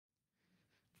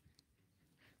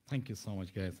Thank you so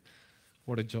much, guys.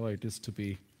 What a joy it is to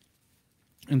be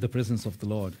in the presence of the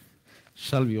Lord.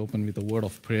 Shall we open with a word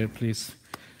of prayer, please?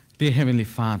 Dear Heavenly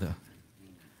Father,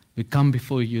 we come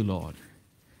before you, Lord,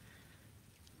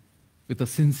 with a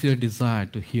sincere desire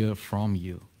to hear from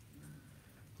you.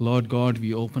 Lord God,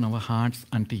 we open our hearts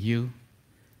unto you.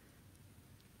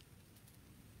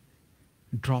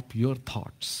 Drop your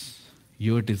thoughts,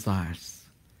 your desires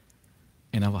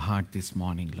in our heart this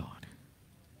morning, Lord.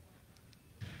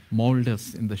 Mold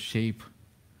us in the shape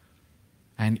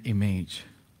and image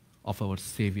of our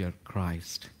Savior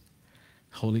Christ.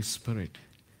 Holy Spirit,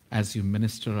 as you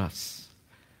minister us,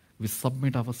 we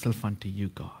submit ourselves unto you,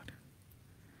 God,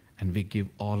 and we give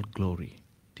all glory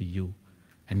to you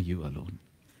and you alone.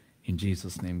 In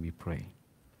Jesus' name we pray.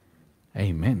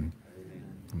 Amen.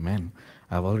 Amen.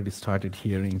 I've already started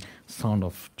hearing sound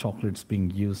of chocolates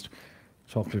being used,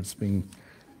 chocolates being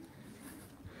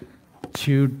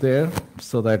chewed there,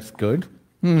 so that's good.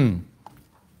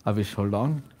 Avish, hold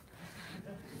on.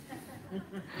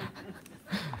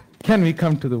 Can we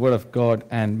come to the Word of God?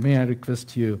 And may I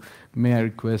request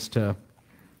Disha,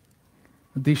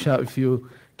 if you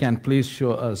can please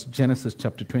show us Genesis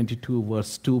chapter 22,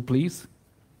 verse 2, please.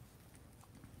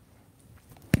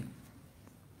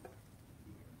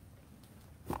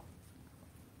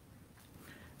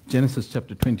 Genesis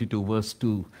chapter 22, verse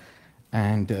 2.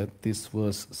 And this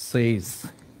verse says,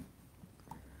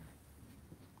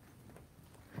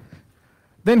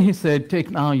 Then he said,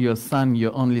 Take now your son,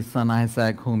 your only son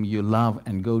Isaac, whom you love,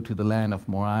 and go to the land of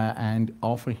Moriah, and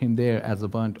offer him there as a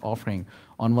burnt offering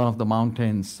on one of the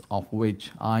mountains of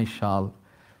which I shall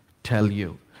tell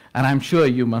you. And I'm sure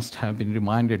you must have been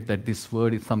reminded that this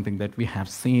word is something that we have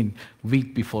seen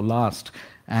week before last.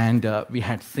 And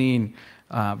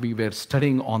we were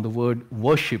studying on the word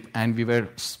worship, and we were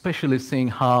especially seeing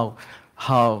how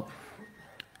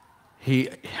he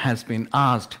has been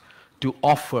asked to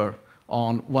offer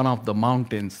on one of the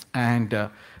mountains. And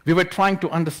we were trying to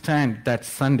understand that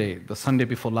Sunday, the Sunday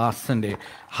before last Sunday,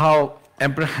 how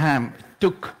Abraham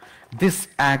took this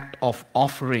act of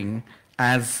offering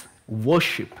as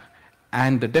worship.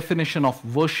 And the definition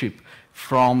of worship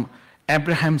from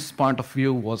Abraham's point of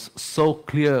view was so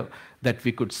clear that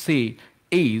we could see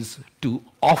is to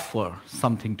offer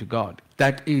something to God.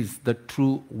 That is the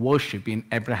true worship in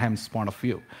Abraham's point of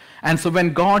view. And so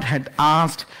when God had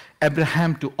asked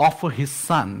Abraham to offer his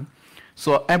son,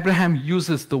 so Abraham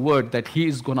uses the word that he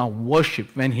is going to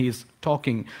worship when he is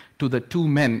talking to the two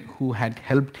men who had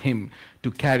helped him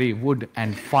to carry wood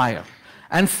and fire.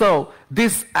 And so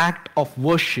this act of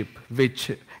worship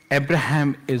which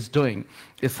Abraham is doing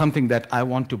is something that I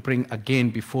want to bring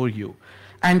again before you.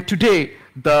 And today,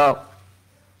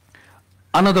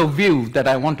 another view that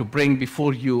I want to bring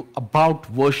before you about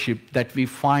worship that we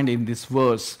find in this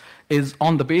verse is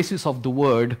on the basis of the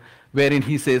word wherein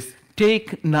he says,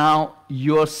 Take now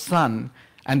your son,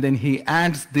 and then he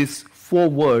adds these 4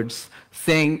 words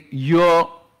saying, Your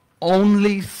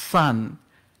only son,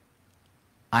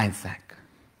 Isaac.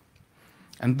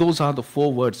 And those are the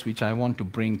 4 words which I want to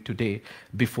bring today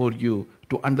before you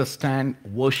to understand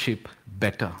worship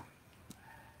better.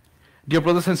 Dear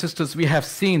brothers and sisters, we have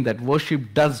seen that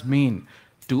worship does mean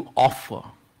to offer.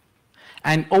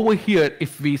 And over here,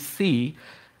 if we see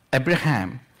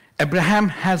Abraham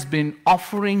has been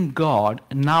offering God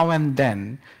now and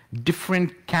then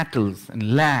different cattle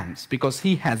and lambs because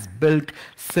he has built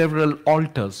several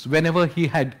altars. Whenever he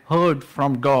had heard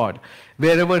from God,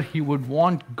 wherever he would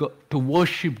want to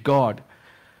worship God,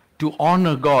 to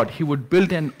honor God, he would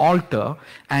build an altar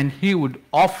and he would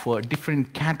offer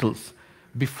different cattle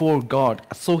before God.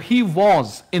 So he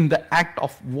was in the act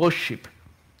of worship.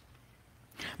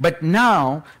 But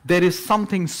now there is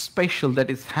something special that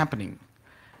is happening.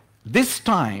 This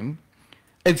time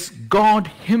it's God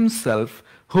himself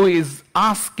who is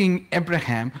asking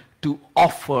Abraham to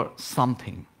offer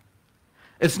something.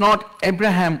 It's not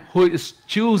Abraham who is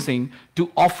choosing to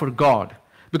offer God.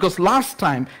 Because last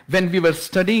time when we were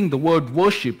studying the word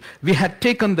worship, we had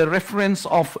taken the reference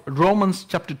of Romans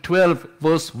chapter 12,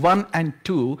 verse 1 and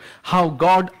 2, how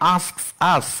God asks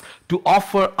us to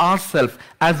offer ourselves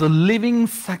as a living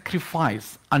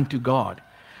sacrifice unto God.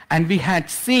 And we had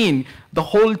seen the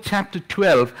whole chapter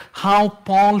 12, how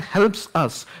Paul helps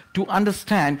us to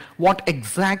understand what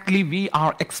exactly we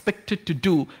are expected to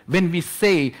do when we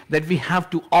say that we have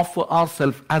to offer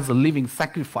ourselves as a living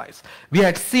sacrifice. We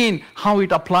had seen how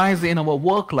it applies in our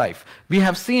work life. We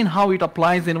have seen how it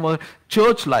applies in our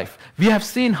church life. We have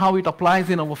seen how it applies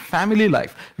in our family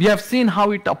life. We have seen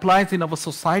how it applies in our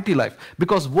society life.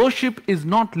 Because worship is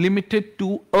not limited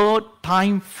to a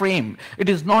time frame. It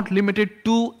is not limited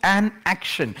to an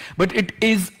action. But it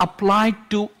is applied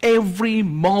to every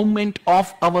moment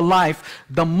of our life.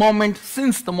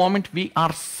 Since the moment we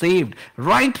are saved.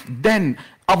 Right then,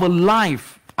 our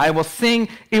life, I was saying,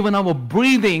 even our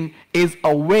breathing is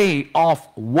a way of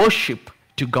worship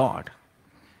to God.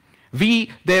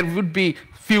 There would be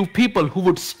few people who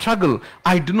would struggle.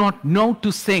 I do not know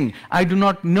to sing. I do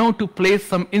not know to play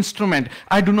some instrument.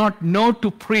 I do not know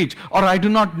to preach, or I do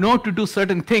not know to do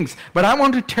certain things. But I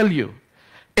want to tell you,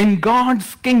 in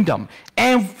God's kingdom,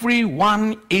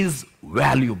 everyone is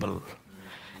valuable.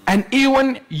 And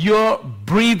even your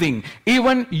breathing,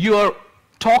 even your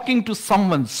talking to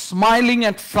someone, smiling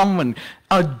at someone,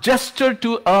 a gesture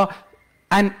to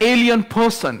an alien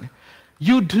person,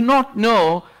 you do not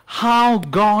know how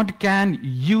God can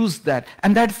use that.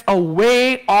 And that's a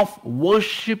way of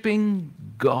worshiping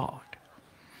God.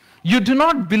 You do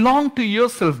not belong to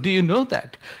yourself. Do you know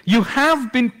that? You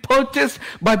have been purchased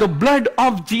by the blood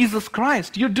of Jesus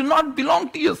Christ. You do not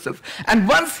belong to yourself. And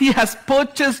once He has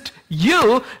purchased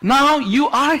you, now you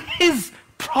are His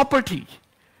property.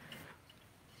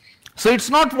 So it's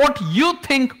not what you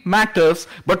think matters,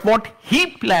 but what He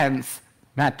plans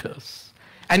matters.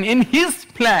 And in His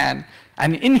plan,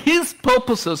 and in His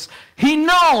purposes, He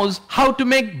knows how to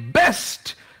make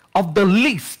best of the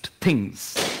least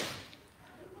things.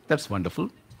 That's wonderful.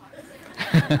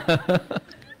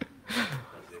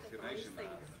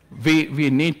 We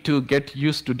need to get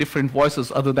used to different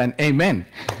voices other than amen.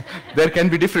 There can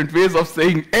be different ways of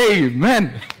saying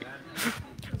amen.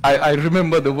 I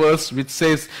remember the verse which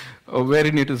says,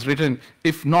 wherein it is written,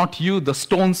 if not you, the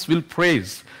stones will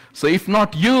praise. So if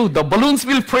not you, the balloons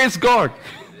will praise God.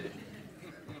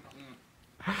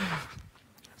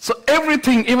 So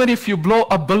everything, even if you blow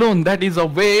a balloon, that is a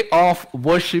way of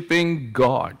worshiping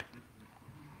God.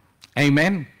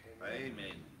 Amen?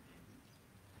 Amen.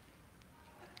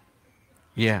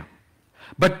 Yeah.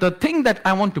 But the thing that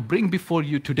I want to bring before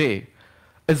you today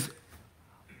is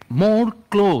more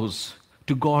close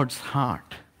to God's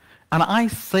heart. And I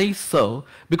say so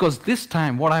because this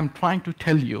time what I'm trying to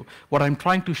tell you, what I'm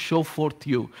trying to show forth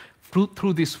you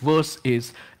through this verse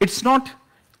is, it's not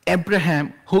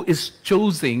Abraham who is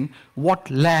choosing what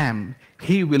lamb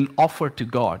he will offer to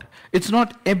God. It's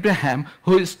not Abraham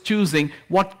who is choosing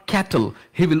what cattle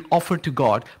he will offer to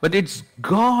God, but it's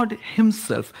God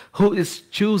Himself who is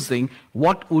choosing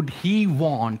what would He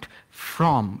want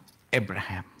from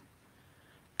Abraham.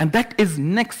 And that is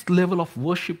next level of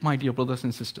worship, my dear brothers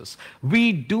and sisters.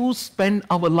 We do spend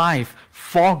our life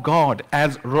for God,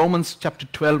 as Romans chapter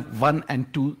 12, 1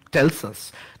 and 2 tells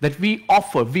us, that we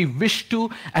offer, we wish to,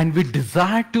 and we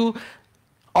desire to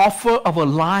offer our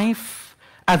life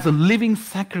as a living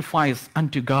sacrifice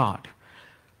unto God.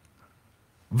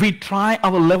 We try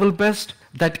our level best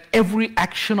that every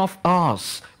action of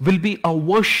ours will be a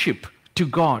worship to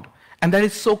God. And that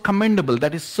is so commendable,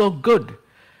 that is so good.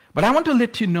 But I want to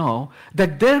let you know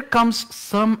that there comes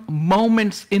some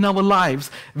moments in our lives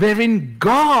wherein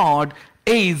God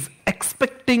is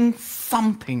expecting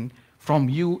something from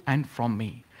you and from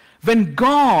me. When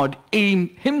God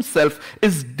in Himself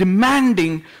is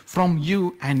demanding from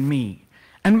you and me.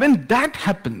 And when that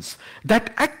happens,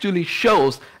 that actually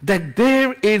shows that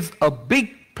there is a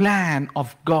big plan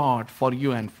of God for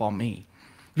you and for me.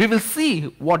 We will see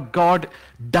what God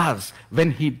does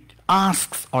when He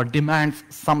asks or demands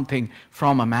something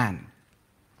from a man.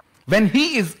 When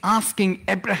He is asking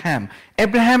Abraham,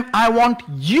 Abraham, I want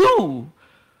you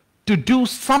to do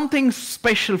something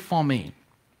special for me.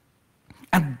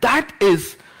 And that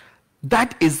is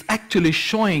actually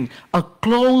showing a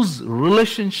close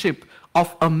relationship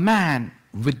of a man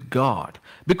with God.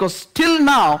 Because till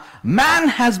now, man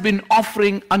has been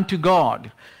offering unto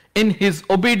God in his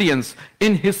obedience,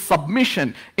 in his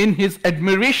submission, in his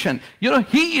admiration.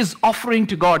 He is offering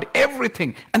to God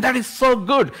everything. And that is so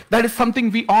good. That is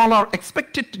something we all are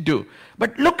expected to do.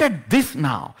 But look at this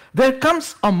now. There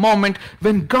comes a moment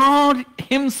when God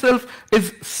Himself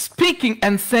is speaking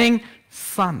and saying,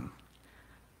 son,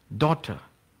 daughter,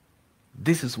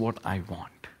 this is what I want.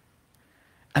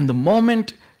 And the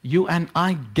moment you and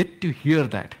I get to hear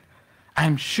that,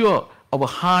 I'm sure our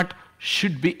heart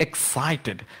should be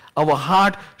excited. Our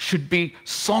heart should be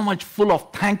so much full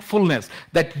of thankfulness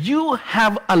that you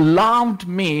have allowed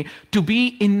me to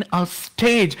be in a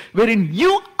stage wherein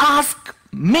you ask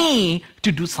me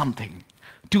to do something,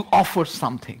 to offer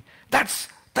something. That's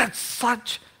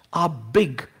such a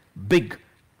big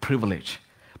privilege.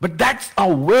 But that's a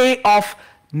way of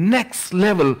next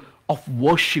level of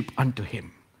worship unto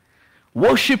him.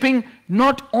 Worshipping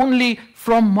not only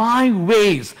from my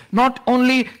ways, not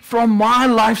only from my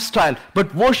lifestyle,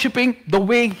 but worshipping the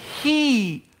way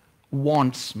he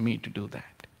wants me to do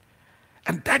that.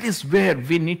 And that is where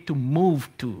we need to move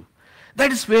to.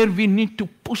 That is where we need to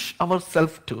push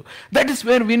ourselves to. That is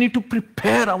where we need to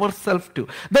prepare ourselves to.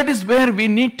 That is where we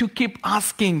need to keep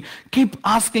asking,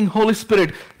 Holy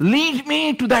Spirit, lead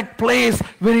me to that place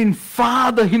wherein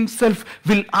Father himself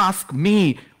will ask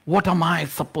me, what am I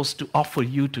supposed to offer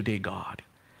you today, God?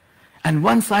 And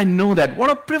once I know that,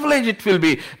 what a privilege it will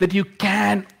be that you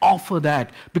can offer that,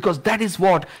 because that is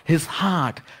what his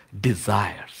heart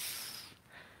desires.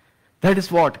 That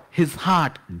is what his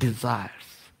heart desires.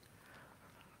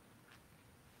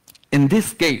 In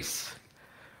this case,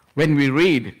 when we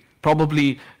read,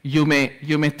 probably you may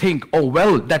think, oh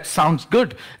well, that sounds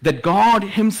good, that God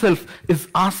himself is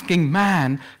asking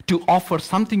man to offer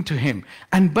something to him.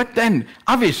 But then,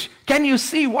 Avish, can you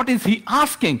see what is he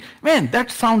asking? Man, that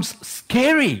sounds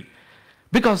scary.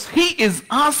 Because he is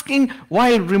asking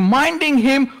while reminding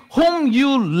him whom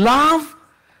you love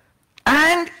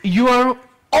and your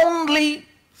only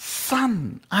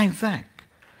son, Isaac.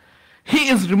 He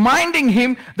is reminding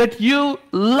him that you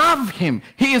love him.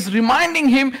 He is reminding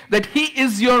him that he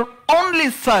is your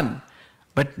only son.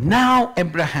 But now,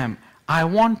 Abraham, I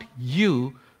want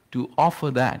you to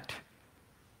offer that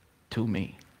to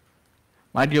me.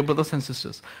 My dear brothers and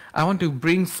sisters, I want to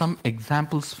bring some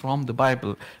examples from the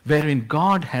Bible wherein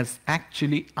God has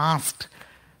actually asked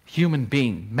human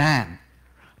being, man,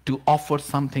 to offer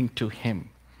something to him.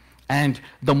 And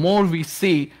the more we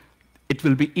see, it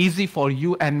will be easy for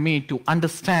you and me to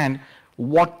understand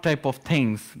what type of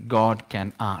things God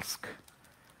can ask.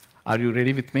 Are you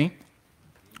ready with me?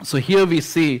 So here we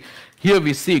see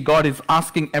God is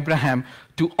asking Abraham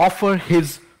to offer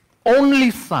his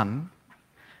only son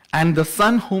and the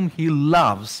son whom he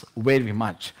loves very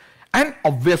much. And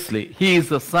obviously, he is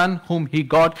the son whom he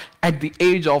got at the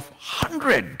age of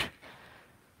 100.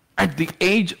 At the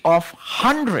age of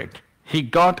 100. He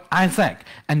got Isaac.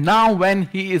 And now when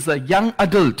he is a young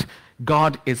adult,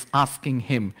 God is asking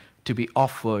him to be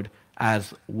offered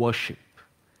as worship,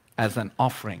 as an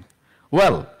offering.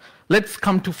 Well, let's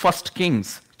come to 1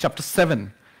 Kings chapter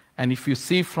 7. And if you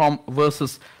see from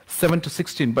verses 7 to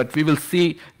 16, but we will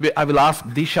see, I will ask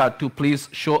Disha to please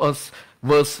show us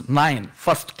verse 9.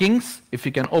 1 Kings, if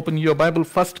you can open your Bible,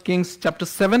 1 Kings chapter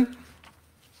 7.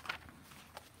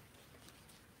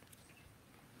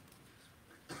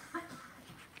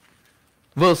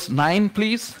 Verse 9,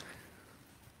 please.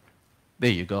 There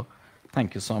you go.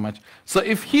 Thank you so much. So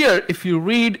if you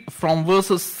read from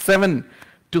verses 7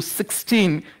 to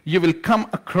 16, you will come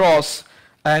across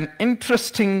an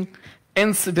interesting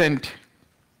incident.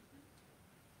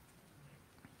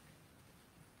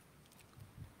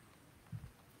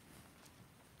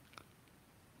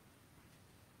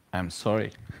 I'm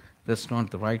sorry, that's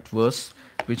not the right verse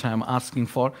which I'm asking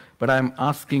for, but I'm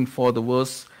asking for the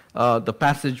verse, the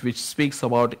passage which speaks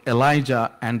about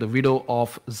Elijah and the widow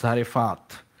of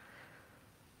Zarephath.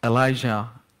 Elijah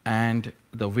and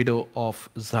the widow of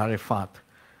Zarephath.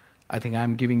 I think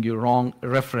I'm giving you wrong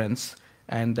reference,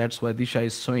 and that's why Disha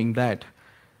is showing that.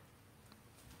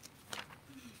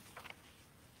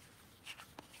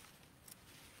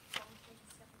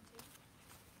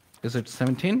 Is it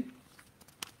 17?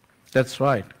 That's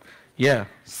right. Yeah,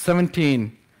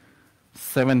 17,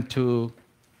 7 to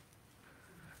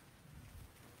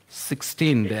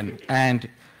 16 then. And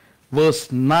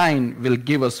verse 9 will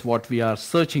give us what we are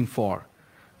searching for.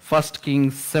 1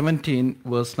 Kings 17,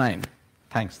 verse 9.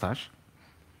 Thanks, Tash.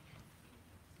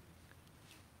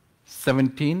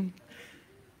 17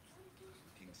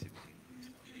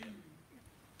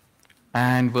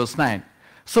 and verse 9.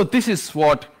 So this is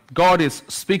what God is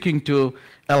speaking to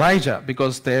Elijah,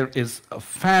 because there is a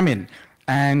famine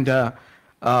and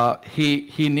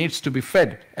he needs to be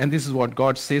fed. And this is what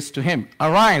God says to him.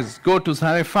 Arise, go to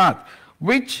Zarephath,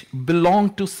 which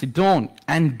belonged to Sidon,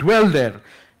 and dwell there.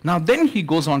 Now then he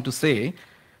goes on to say,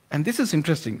 and this is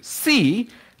interesting, see,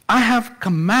 I have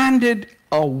commanded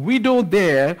a widow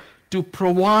there to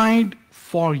provide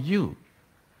for you.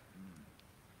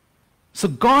 So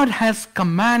God has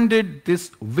commanded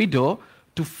this widow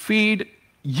to feed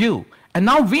you. And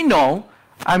now we know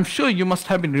I'm sure you must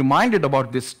have been reminded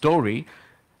about this story,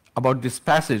 about this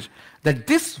passage, that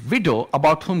this widow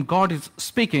about whom God is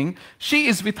speaking, she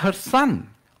is with her son,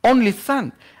 only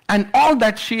son. And all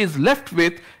that she is left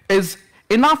with is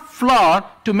enough flour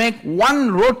to make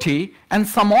one roti and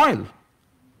some oil.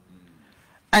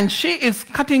 And she is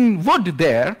cutting wood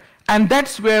there, and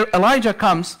that's where Elijah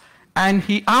comes, and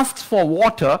he asks for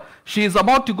water. She is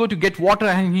about to go to get water,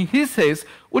 and he says,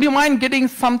 would you mind getting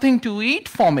something to eat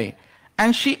for me?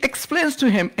 And she explains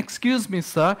to him, excuse me,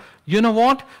 sir, you know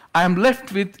what? I am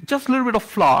left with just a little bit of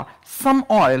flour, some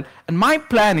oil, and my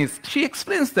plan is, she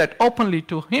explains that openly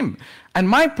to him, and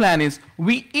my plan is,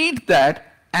 we eat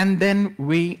that, and then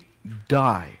we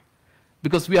die,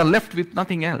 because we are left with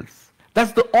nothing else.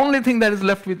 That's the only thing that is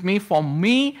left with me for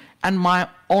me and my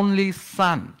only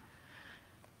son.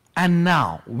 And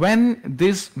now, when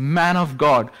this man of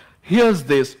God hears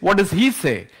this, what does he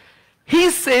say? He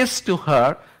says to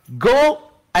her,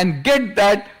 go and get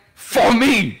that for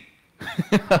me.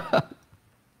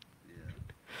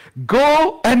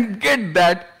 Go and get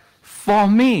that for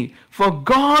me. For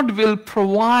God will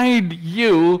provide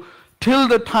you till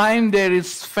the time there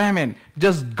is famine.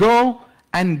 Just go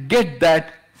and get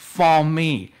that for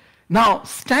me. Now,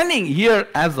 standing here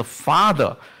as a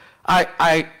father,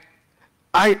 I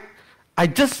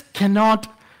just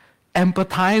cannot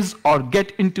empathize or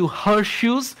get into her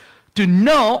shoes to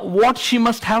know what she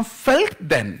must have felt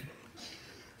then.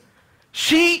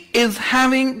 She is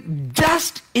having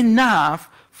just enough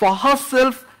for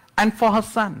herself and for her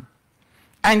son.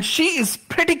 And she is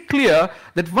pretty clear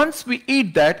that once we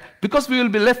eat that, because we will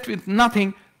be left with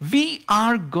nothing, we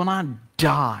are gonna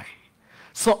die.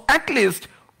 So at least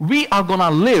we are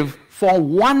gonna live for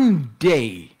one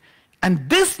day. And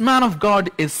this man of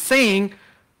God is saying,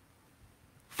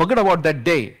 forget about that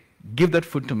day, give that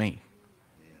food to me.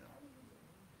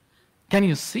 Can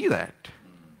you see that?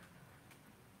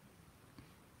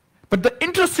 But the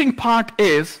interesting part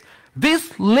is,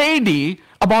 this lady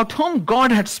about whom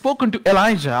God had spoken to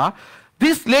Elijah,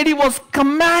 this lady was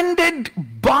commanded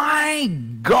by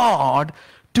God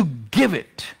to give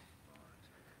it.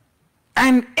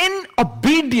 And in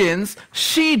obedience,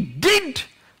 she did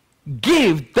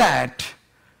give that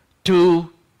to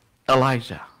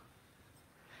Elijah.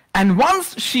 And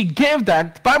once she gave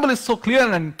that, the Bible is so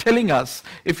clear and telling us,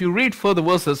 if you read further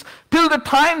verses, till the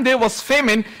time there was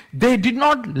famine, they did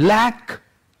not lack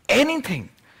anything.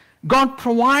 God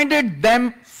provided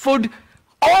them food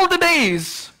all the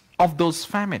days of those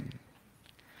famine.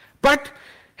 But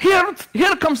here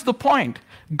comes the point.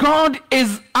 God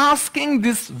is asking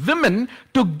this woman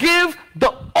to give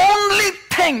the only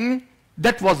thing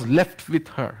that was left with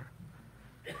her.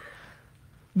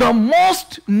 The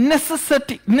most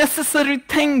necessary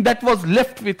thing that was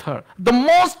left with her, the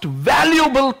most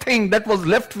valuable thing that was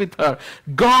left with her,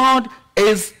 God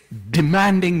is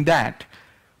demanding that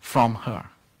from her.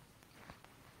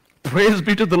 Praise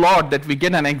be to the Lord that we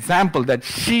get an example that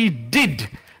she did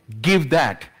give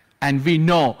that, and we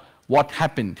know what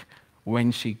happened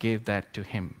when she gave that to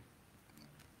him.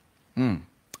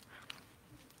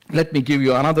 Let me give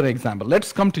you another example.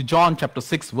 Let's come to John chapter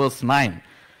 6, verse 9.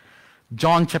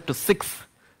 John chapter 6,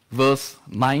 verse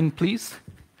 9, please.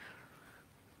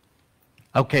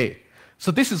 Okay,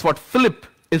 so this is what Philip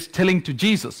is telling to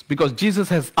Jesus, because Jesus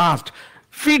has asked,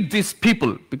 feed these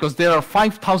people, because there are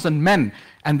 5,000 men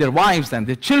and their wives and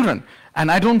their children,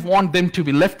 and I don't want them to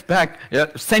be left back,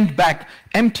 sent back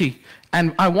empty,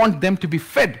 and I want them to be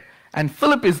fed. And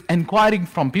Philip is inquiring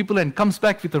from people and comes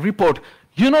back with a report.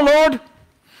 You know, Lord,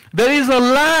 there is a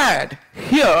lad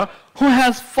here who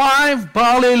has 5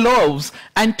 barley loaves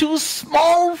and 2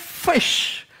 small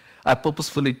fish. I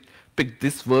purposefully picked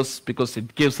this verse because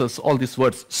it gives us all these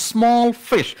words, small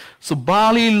fish. So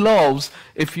barley loaves,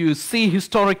 if you see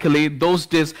historically, those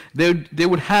days, they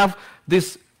would have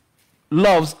these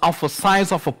loaves of a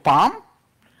size of a palm,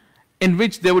 in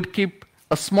which they would keep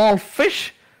a small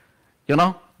fish,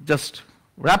 just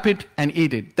wrap it and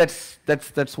eat it.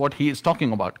 That's what he is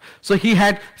talking about. So he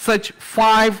had such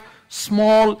 5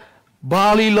 small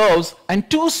barley loaves and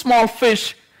 2 small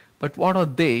fish, but what are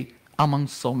they among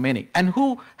so many? And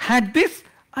who had this?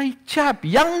 A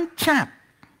young chap.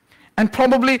 And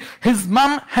probably his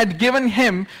mom had given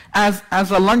him as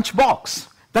a lunch box.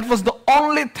 That was the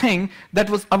only thing that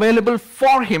was available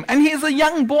for him. And he is a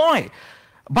young boy.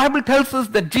 Bible tells us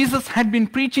that Jesus had been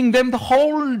preaching them the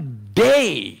whole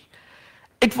day.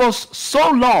 It was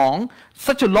so long,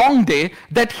 such a long day,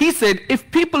 that he said, if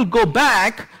people go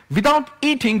back without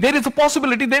eating, there is a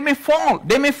possibility they may fall,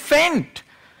 they may faint.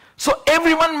 So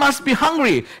everyone must be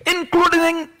hungry,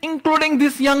 including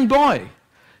this young boy.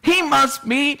 He must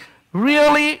be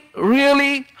really,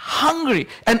 really hungry.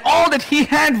 And all that he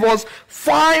had was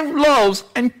 5 loaves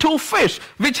and 2 fish,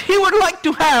 which he would like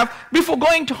to have before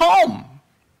going to home.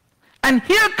 And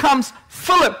here comes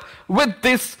Philip with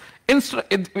this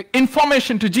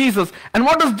information to Jesus. And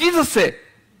what does Jesus say?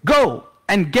 Go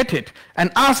and get it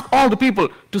and ask all the people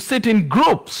to sit in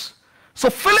groups. So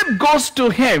Philip goes to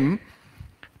him,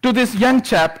 to this young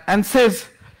chap, and says,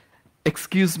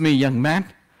 excuse me, young man.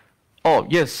 Oh,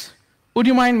 yes. Would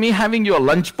you mind me having your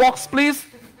lunchbox, please?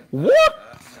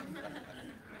 What?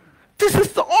 This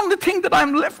is the only thing that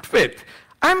I'm left with.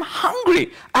 I'm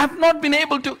hungry. I have not been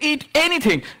able to eat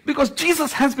anything because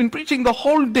Jesus has been preaching the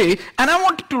whole day and I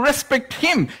wanted to respect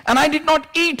him. And I did not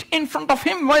eat in front of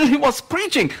him while he was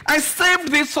preaching. I saved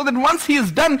this so that once he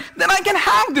is done, then I can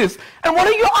have this. And what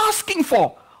are you asking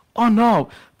for? Oh no,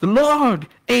 the Lord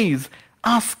is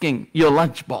asking your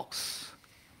lunchbox.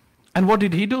 And what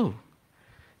did he do?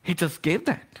 He just gave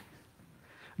that.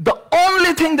 The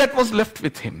only thing that was left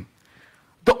with him,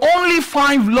 the only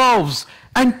 5 loaves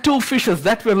and 2 fishes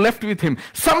that were left with him,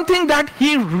 something that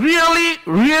he really,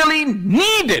 really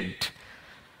needed.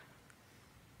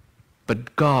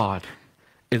 But God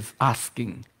is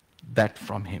asking that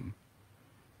from him.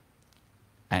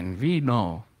 And we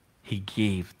know he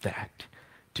gave that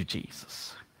to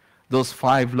Jesus. Those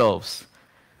 5 loaves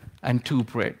and 2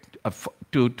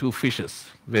 fishes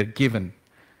were given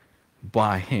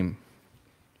by him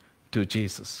to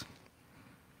Jesus.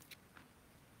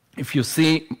 If you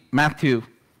see Matthew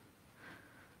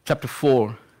chapter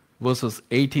 4, verses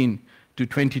 18 to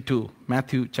 22,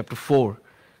 Matthew chapter 4,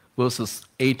 verses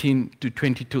 18 to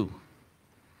 22.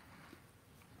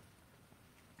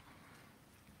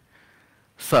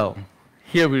 So,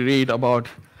 here we read about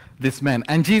this man.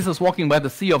 And Jesus, walking by the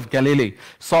Sea of Galilee,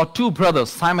 saw 2 brothers,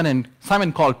 Simon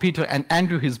called Peter and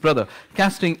Andrew his brother,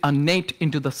 casting a net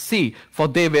into the sea, for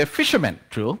they were fishermen.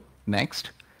 True.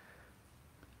 Next.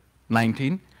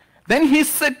 19. Then he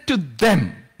said to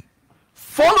them,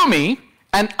 follow me,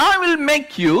 and I will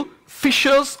make you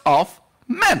fishers of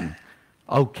men.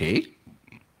 Okay.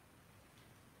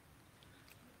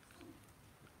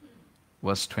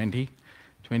 Verse 20,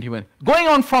 21. Going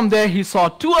on from there, he saw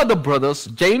 2 other brothers,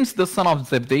 James the son of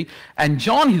Zebedee, and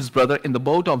John his brother, in the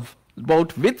boat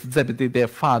with Zebedee their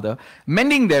father,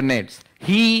 mending their nets.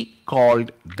 He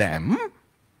called them,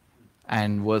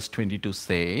 and verse 22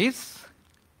 says,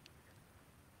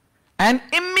 and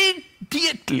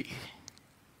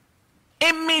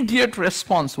immediate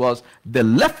response was, they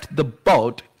left the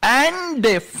boat and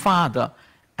their father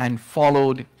and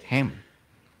followed him.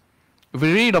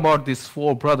 We read about these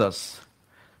 4 brothers,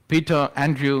 Peter,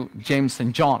 Andrew, James,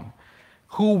 and John,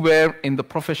 who were in the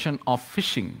profession of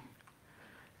fishing.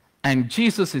 And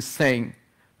Jesus is saying,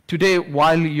 today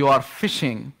while you are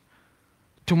fishing,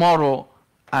 tomorrow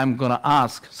I'm going to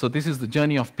ask. So this is the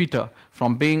journey of Peter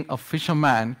from being a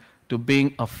fisherman to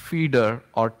being a feeder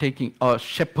or taking a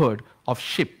shepherd of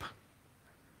sheep.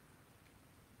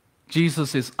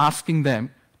 Jesus is asking them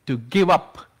to give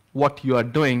up what you are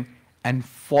doing and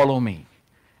follow me.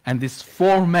 And these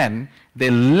 4 men, they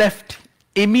left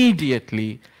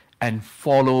immediately and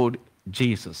followed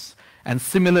Jesus. And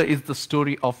similar is the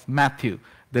story of Matthew,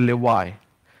 the Levi,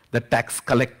 the tax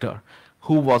collector,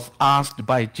 who was asked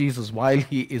by Jesus while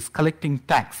he is collecting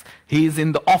tax. He is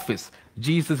in the office.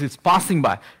 Jesus is passing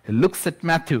by. He looks at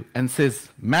Matthew and says,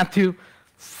 Matthew,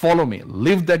 follow me.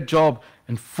 Leave that job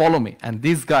and follow me. And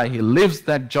this guy, he leaves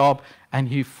that job and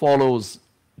he follows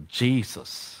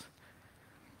Jesus.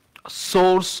 A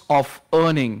source of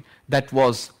earning that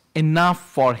was enough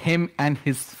for him and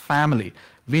his family.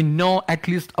 We know at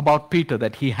least about Peter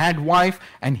that he had wife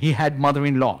and he had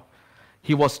mother-in-law.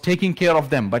 He was taking care of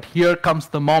them. But here comes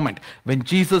the moment when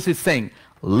Jesus is saying,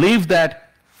 leave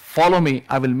that, follow me,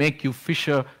 I will make you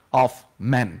fisher of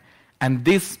men. And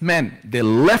these men, they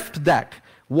left that.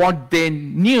 What they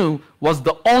knew was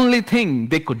the only thing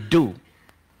they could do.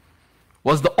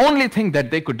 Was the only thing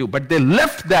that they could do. But they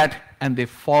left that and they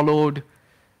followed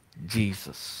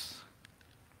Jesus.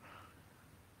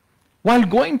 While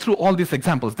going through all these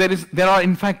examples, there are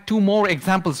in fact 2 more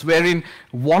examples wherein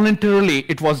voluntarily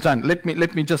it was done. Let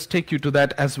me just take you to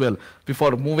that as well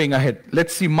before moving ahead.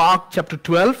 Let's see Mark chapter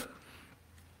 12.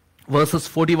 Verses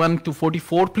 41 to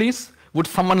 44, please. Would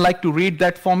someone like to read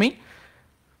that for me?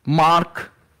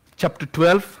 Mark chapter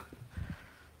 12.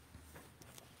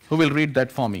 Who will read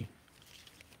that for me?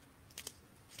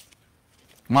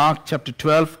 Mark chapter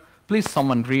 12. Please,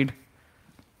 someone read.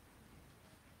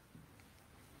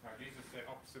 Now Jesus sat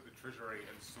opposite the treasury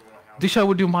and saw how... Disha,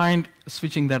 would you mind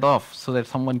switching that off so that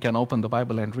someone can open the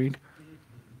Bible and read?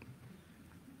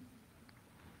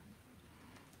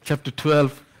 Chapter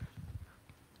 12.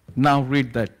 Now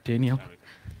read that, Daniel.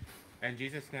 And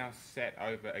Jesus now sat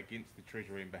over against the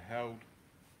treasury and beheld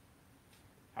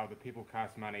how the people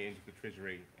cast money into the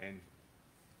treasury, and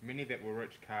many that were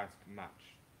rich cast much.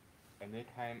 And there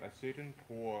came a certain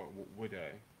poor widow,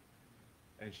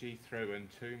 and she threw in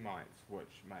 2 mites,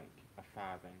 which make a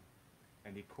farthing.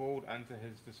 And he called unto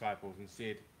his disciples and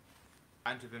said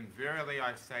unto them, Verily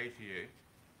I say to you,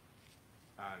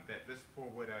 that this poor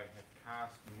widow hath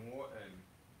cast more in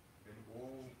than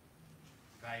all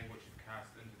they which have cast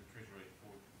into the treasury,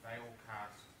 for they all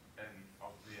cast in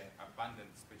of their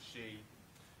abundance, but she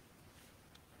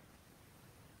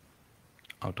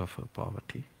Out of her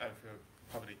poverty. of her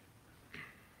poverty.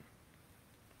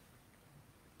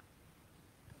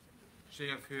 She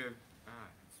of her,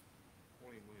 it's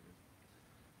poorly worded,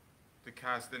 to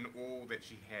cast in all that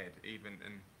she had, even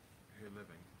in her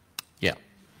living. Yeah.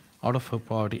 Out of her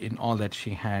poverty, in all that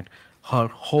she had, her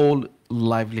whole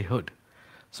livelihood.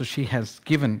 So she has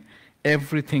given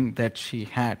everything that she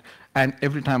had. And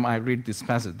every time I read this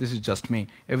passage, this is just me,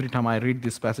 every time I read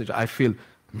this passage, I feel,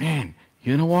 man,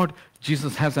 you know what?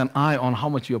 Jesus has an eye on how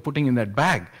much you're putting in that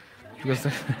bag. Because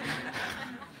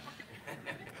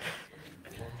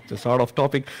just out of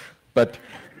topic, but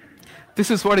this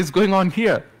is what is going on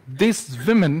here. This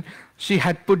woman, she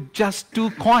had put just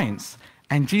 2 coins,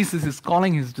 and Jesus is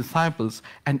calling his disciples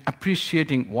and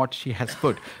appreciating what she has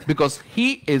put, because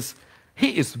he is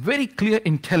very clear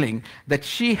in telling that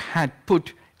she had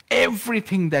put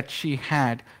everything that she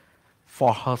had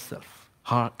for herself.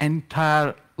 Her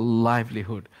entire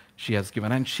livelihood she has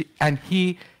given, and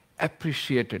he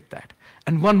appreciated that.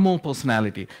 And one more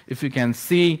personality, if you can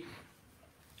see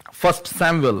 1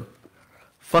 Samuel,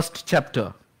 1st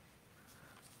chapter.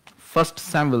 1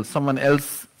 Samuel, someone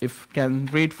else if can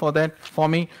read for that for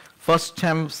me. 1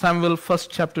 Samuel, 1st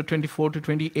chapter, 24 to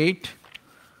 28.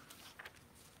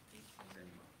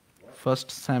 1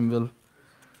 Samuel,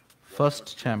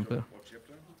 1st chapter.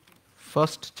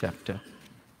 1st chapter.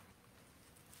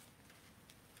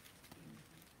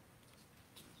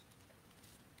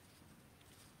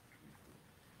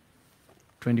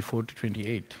 24 to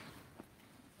 28.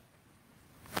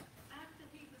 After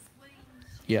he was weaned,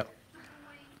 Yeah. the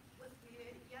boy was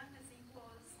young as he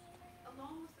was,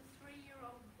 along with a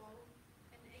 3-year-old bull,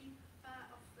 an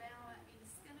ephah of flour and a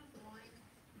skin of wine,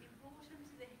 and brought him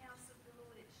to the house of the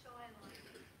Lord at Shiloh.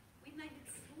 When they had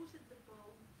slaughtered the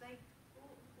bull, they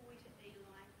brought the boy to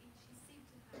Eli, and she said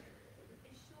to him,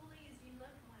 As surely as you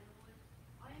live, my Lord,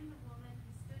 I am the woman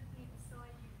who stood here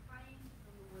beside you praying to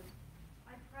the Lord.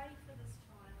 I prayed for this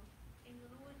child, and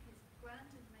the Lord has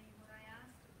granted me what I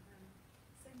asked of him.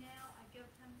 So now I give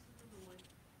him to the Lord.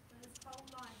 For his whole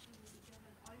life he will be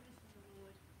given over to the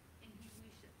Lord, and he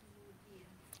worshipped the Lord here.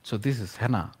 So this is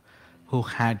Hannah, who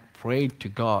had prayed to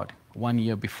God 1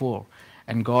 year before,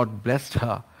 and God blessed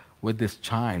her with this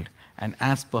child. And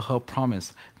as per her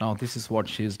promise, now this is what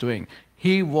she is doing.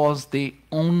 He was the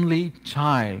only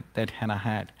child that Hannah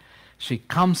had. She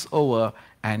comes over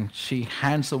and she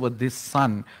hands over this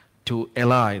son to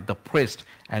Eli, the priest,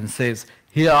 and says,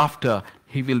 hereafter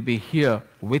he will be here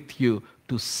with you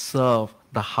to serve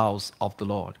the house of the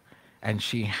Lord. And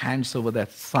she hands over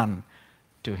that son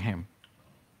to him.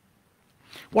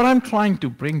 What I'm trying to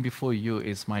bring before you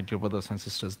is, my dear brothers and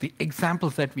sisters, the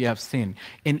examples that we have seen.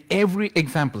 In every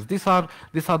example, these are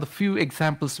the few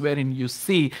examples wherein you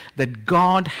see that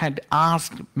God had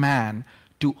asked man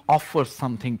to offer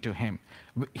something to him.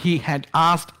 He had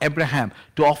asked Abraham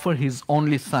to offer his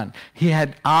only son. He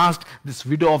had asked this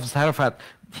widow of Zarephath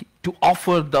to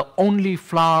offer the only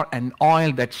flour and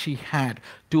oil that she had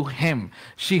to him.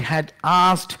 She had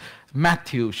asked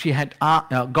Matthew.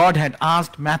 God had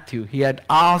asked Matthew. He had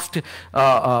asked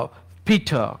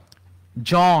Peter,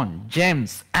 John,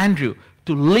 James, Andrew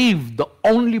to leave the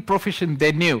only profession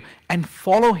they knew and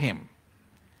follow him.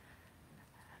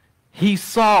 He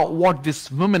saw what this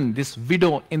woman, this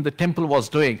widow in the temple was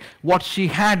doing, what she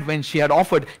had when she had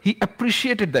offered. He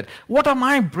appreciated that. What am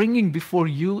I bringing before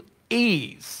you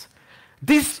is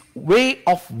this way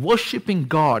of worshiping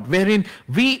God, wherein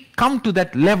we come to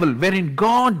that level, wherein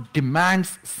God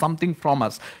demands something from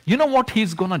us. You know what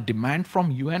He's going to demand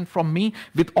from you and from me?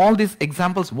 With all these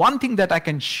examples, one thing that I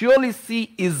can surely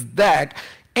see is that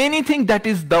anything that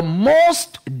is the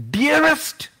most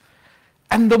dearest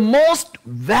and the most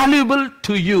valuable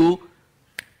to you,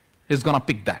 He's going to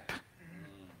pick that.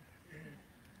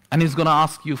 And He's going to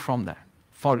ask you from that,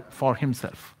 for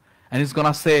Himself. And He's going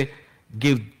to say,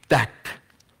 give that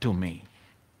to me.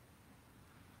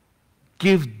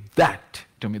 Give that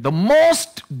to me. The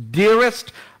most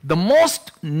dearest, the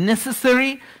most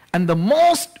necessary, and the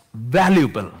most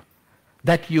valuable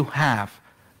that you have,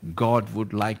 God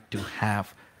would like to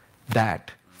have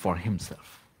that for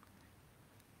himself.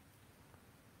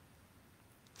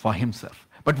 For himself.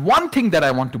 But one thing that I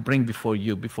want to bring before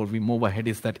you, before we move ahead,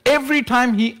 is that every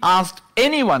time he asked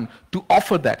anyone to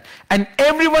offer that, and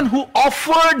everyone who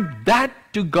offered that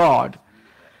to God,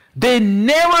 they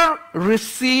never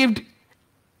received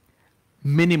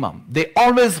minimum. They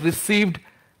always received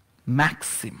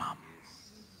maximum.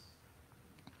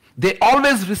 They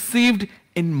always received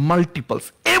in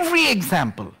multiples. Every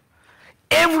example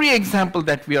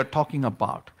that we are talking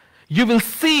about, you will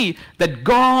see that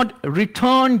God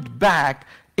returned back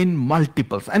in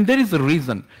multiples. And there is a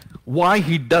reason why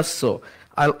he does so.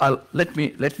 Let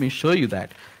me show you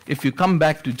that. If you come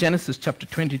back to Genesis chapter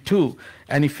 22,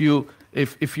 and if you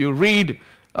read,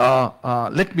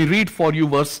 let me read for you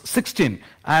verse 16.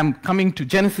 I am coming to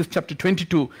Genesis chapter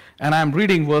 22, and I am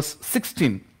reading verse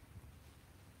 16.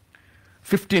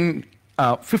 15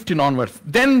 onwards.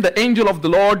 Then the angel of the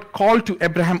Lord called to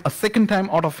Abraham a second time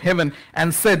out of heaven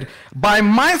and said, "By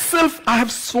myself I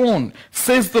have sworn,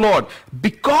 says the Lord,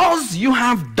 because you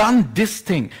have done this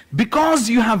thing, because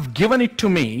you have given it to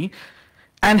me,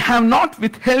 and have not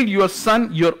withheld your son,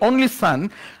 your only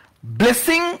son,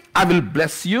 blessing I will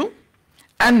bless you,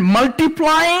 and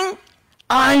multiplying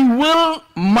I will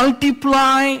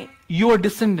multiply your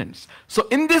descendants." So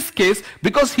in this case,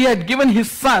 because he had given his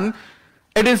son,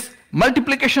 it is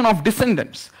multiplication of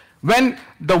descendants. When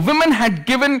the women had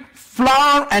given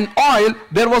flour and oil,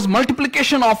 there was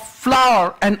multiplication of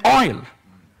flour and oil.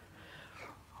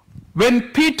 When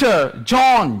Peter,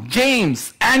 John,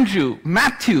 James, Andrew,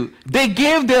 Matthew, they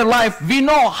gave their life, we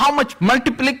know how much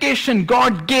multiplication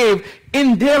God gave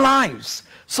in their lives.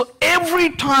 So every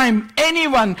time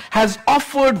anyone has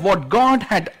offered what God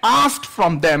had asked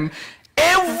from them,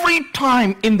 every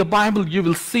time in the Bible you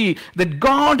will see that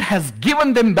God has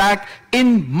given them back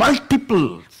in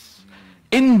multiples.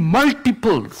 In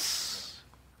multiples.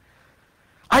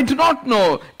 I do not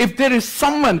know if there is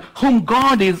someone whom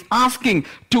God is asking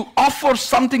to offer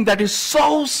something that is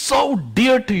so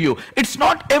dear to you. It's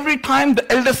not every time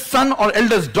the eldest son or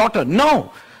eldest daughter.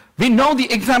 No. We know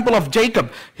the example of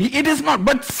Jacob. It is not,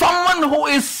 but someone who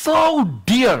is so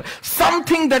dear,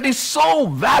 something that is so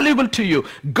valuable to you.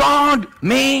 God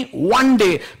may one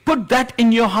day put that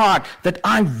in your heart that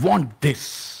I want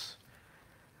this.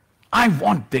 I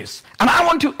want this. And I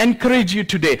want to encourage you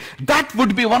today. That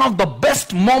would be one of the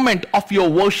best moments of your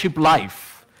worship life.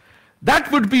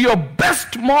 That would be your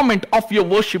best moment of your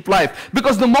worship life.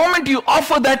 Because the moment you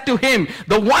offer that to him,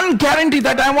 the one guarantee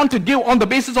that I want to give on the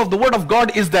basis of the word of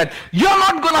God is that you're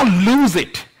not going to lose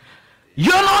it.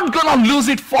 You're not going to lose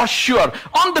it for sure.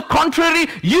 On the contrary,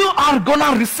 you are going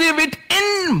to receive it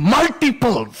in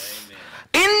multiples.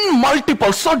 In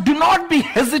multiples. So do not be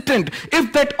hesitant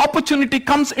if that opportunity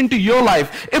comes into your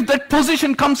life, if that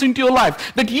position comes into your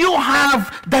life, that you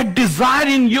have that desire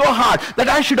in your heart that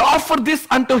I should offer this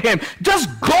unto him. Just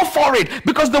go for it,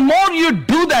 because the more you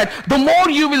do that, the more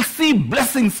you will see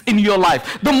blessings in your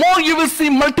life. The more you will see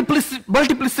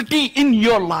multiplicity in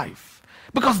your life,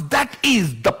 because that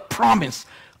is the promise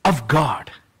of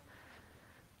God.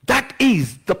 That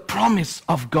is the promise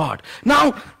of God.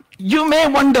 Now, you may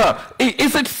wonder,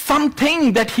 is it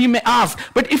something that he may ask?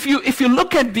 But if you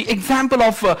look at the example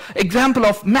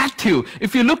of Matthew,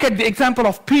 if you look at the example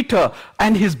of Peter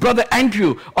and his brother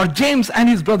Andrew, or James and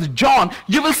his brother John,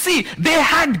 you will see they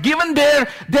had given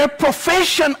their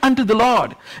profession unto the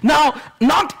Lord. Now,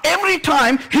 not every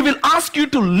time he will ask you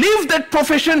to leave that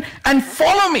profession and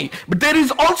follow me. But there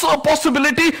is also a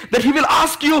possibility that he will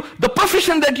ask you, the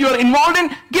profession that you are involved in,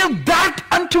 give that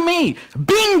unto me.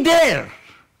 Being there.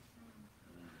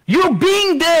 You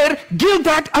being there, give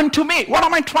that unto me. What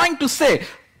am I trying to say?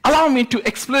 Allow me to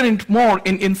explain it more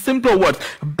in simpler words.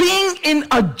 Being in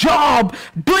a job,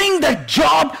 doing that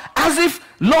job as if,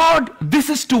 Lord, this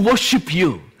is to worship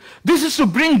you. This is to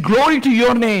bring glory to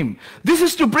your name. This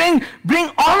is to bring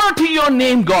honor to your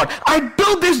name, God. I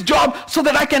do this job so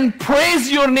that I can praise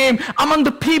your name among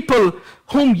the people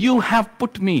whom you have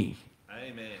put me.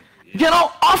 You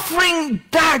know, offering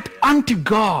that unto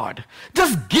God.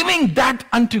 Just giving that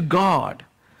unto God.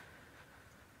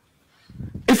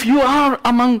 If you are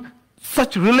among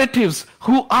such relatives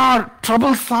who are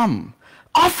troublesome,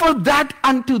 offer that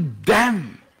unto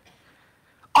them.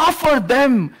 Offer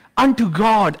them unto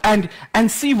God and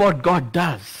see what God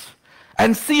does.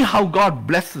 And see how God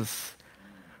blesses.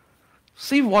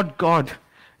 See what God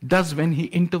does when he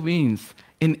intervenes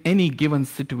in any given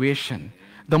situation.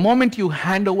 The moment you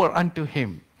hand over unto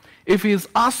him, if he is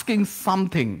asking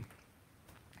something,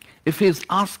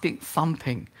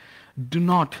 do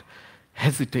not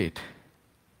hesitate.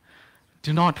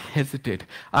 Do not hesitate.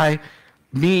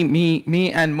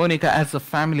 Me and Monica as a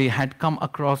family had come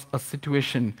across a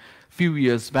situation few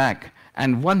years back,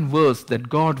 and one verse that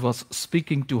God was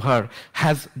speaking to her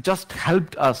has just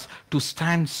helped us to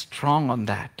stand strong on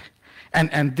that.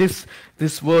 And this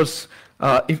verse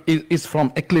is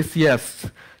from Ecclesiastes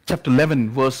chapter 11,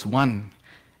 verse 1.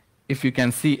 If you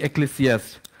can see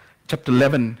Ecclesiastes chapter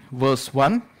 11, verse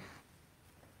 1.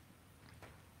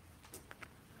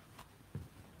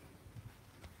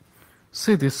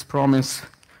 See this promise.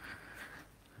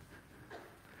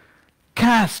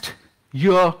 Cast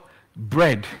your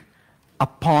bread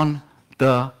upon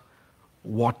the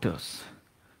waters.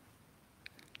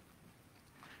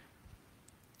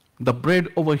 The bread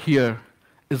over here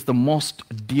is the most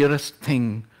dearest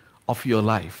thing of your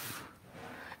life.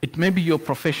 It may be your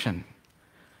profession.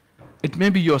 It may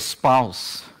be your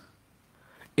spouse.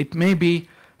 It may be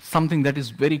something that is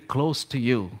very close to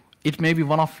you. It may be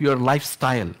one of your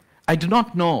lifestyle. I do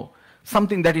not know.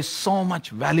 Something that is so much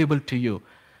valuable to you.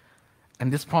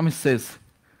 And this promise says,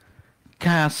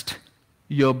 cast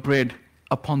your bread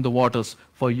upon the waters,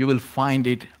 for you will find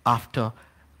it after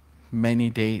many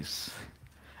days.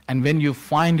 And when you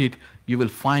find it, you will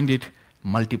find it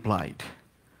multiplied.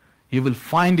 You will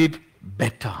find it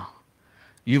better.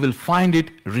 You will find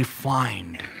it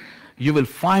refined. You will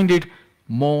find it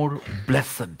more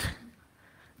blessed.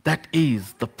 That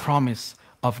is the promise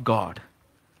of God.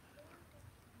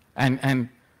 And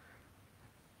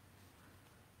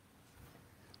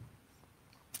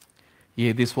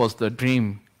yeah, this was the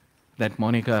dream that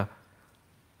Monica,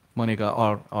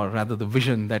 or rather the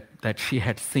vision that she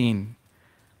had seen.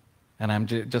 And I'm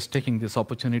just taking this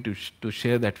opportunity to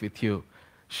share that with you.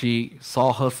 She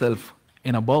saw herself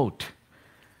in a boat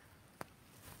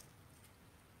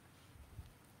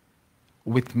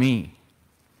with me.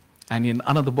 And in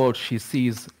another boat, she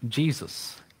sees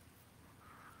Jesus.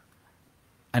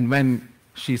 And when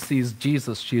she sees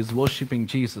Jesus, she is worshiping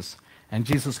Jesus. And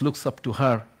Jesus looks up to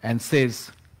her and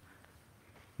says,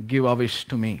 give a wish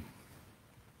to me.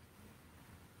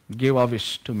 Give a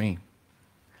wish to me.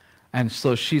 And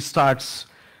so she starts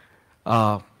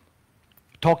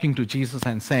talking to Jesus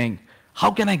and saying,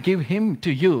 how can I give him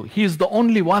to you? He is the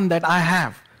only one that I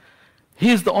have. He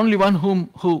is the only one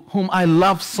whom I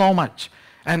love so much.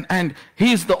 And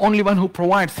he is the only one who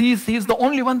provides. He is the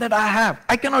only one that I have.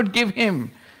 I cannot give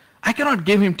him. I cannot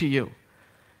give him to you.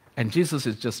 And Jesus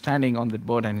is just standing on that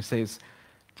boat and he says,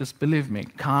 just believe me,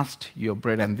 cast your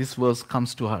bread. And this verse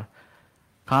comes to her.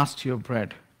 Cast your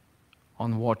bread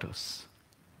on waters,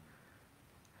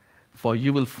 for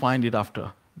you will find it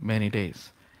after many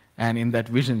days. And in that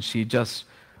vision, she just,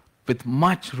 with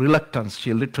much reluctance,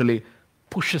 she literally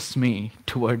pushes me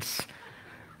towards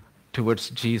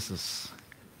Jesus.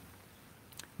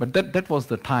 But that was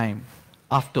the time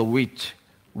after which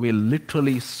we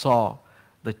literally saw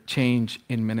the change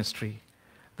in ministry,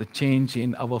 the change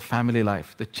in our family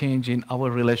life, the change in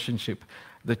our relationship,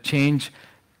 the change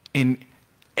in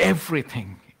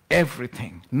everything.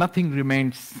 Nothing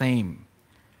remained same.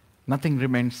 Nothing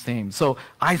remained same. So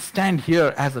I stand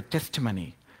here as a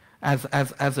testimony, as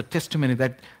a testimony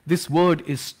that this word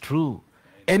is true.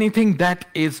 Anything that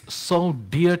is so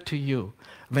dear to you,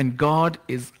 when God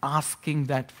is asking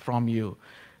that from you,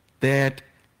 that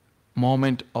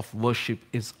moment of worship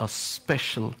is a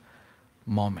special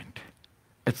moment.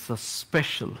 It's a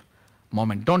special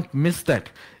moment. Don't miss that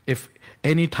if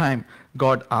any time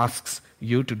God asks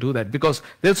you to do that, because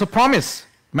there's a promise.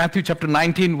 Matthew chapter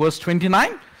 19 verse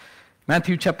 29.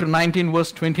 Matthew chapter 19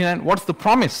 verse 29. What's the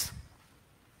promise?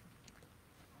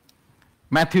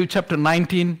 Matthew chapter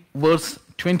 19 verse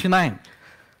 29.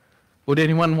 Would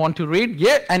anyone want to read?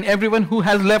 Yeah, and everyone who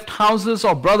has left houses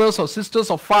or brothers or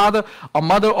sisters or father or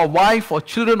mother or wife or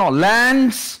children or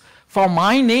lands for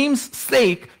my name's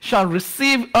sake shall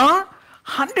receive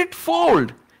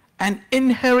 100-fold and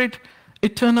inherit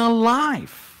eternal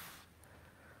life.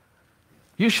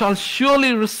 You shall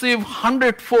surely receive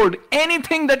 100-fold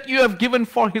anything that you have given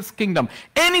for his kingdom,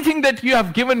 anything that you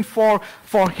have given for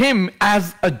him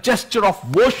as a gesture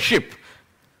of worship.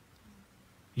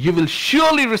 You will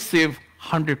surely receive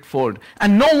 100-fold.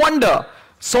 And no wonder,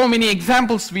 so many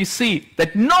examples we see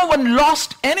that no one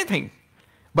lost anything,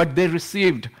 but they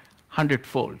received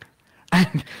 100-fold.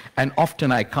 And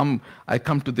often I come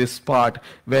to this part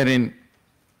wherein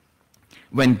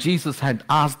when Jesus had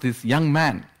asked this young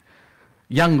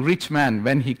rich man,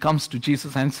 when he comes to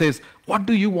Jesus and says, what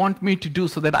do you want me to do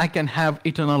so that I can have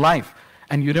eternal life?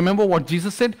 And you remember what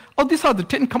Jesus said? Oh, these are the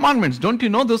 10 commandments. Don't you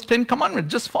know those 10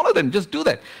 commandments? Just follow them. Just do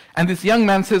that. And this young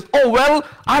man says, oh, well,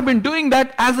 I've been doing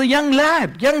that as a young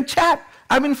lad, young chap.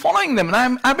 I've been following them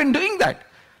and I've been doing that.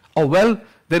 Oh, well,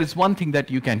 there is one thing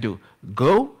that you can do.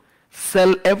 Go,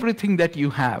 sell everything that you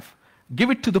have, give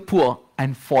it to the poor,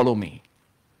 and follow me.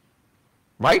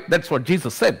 Right? That's what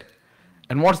Jesus said.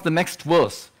 And what's the next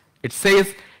verse? It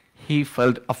says, he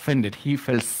felt offended. He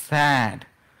felt sad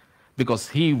because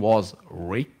he was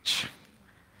rich.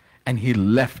 And he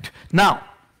left. Now,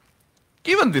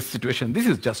 given this situation, this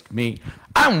is just me,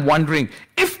 I'm wondering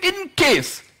if in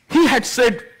case he had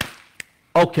said,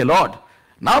 okay, Lord,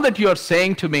 now that you are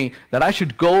saying to me that I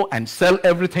should go and sell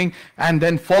everything and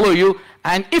then follow you,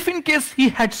 and if in case he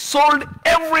had sold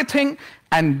everything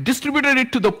and distributed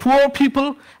it to the poor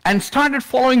people and started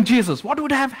following Jesus, what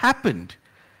would have happened?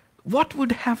 What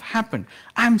would have happened?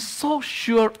 I'm so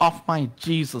sure of my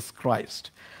Jesus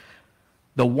Christ,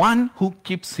 the one who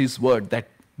keeps his word, that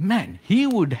man, he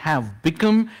would have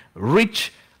become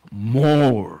rich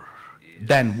more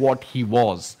than what he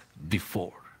was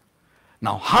before.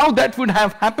 Now, how that would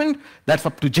have happened, that's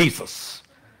up to Jesus.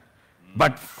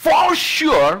 But for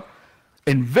sure,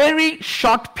 in very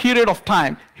short period of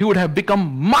time, he would have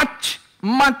become much,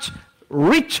 much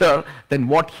richer than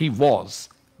what he was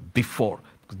before.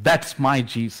 That's my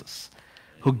Jesus,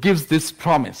 who gives this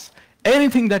promise.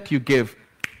 Anything that you give,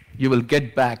 you will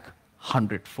get back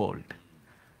 100-fold.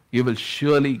 You will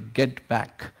surely get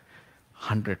back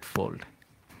 100-fold.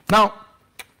 Now,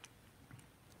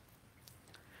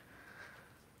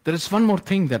 there is one more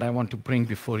thing that I want to bring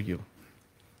before you.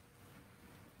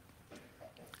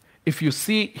 If you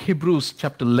see Hebrews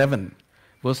chapter 11,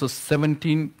 verses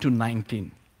 17 to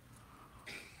 19.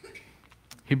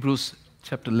 Hebrews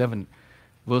chapter 11,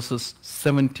 verses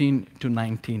 17 to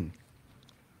 19.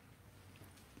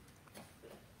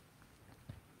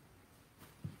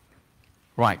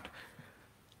 Right.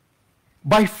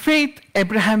 By faith,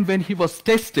 Abraham, when he was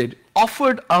tested,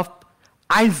 offered up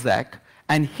Isaac,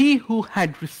 and he who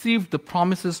had received the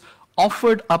promises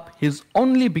offered up his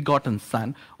only begotten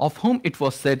son, of whom it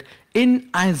was said, in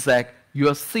Isaac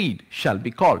your seed shall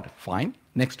be called. Fine.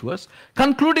 Next verse.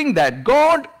 Concluding that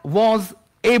God was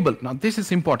able, now this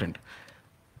is important,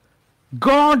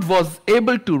 God was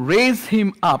able to raise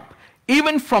him up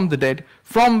even from the dead,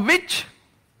 from which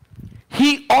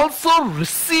he also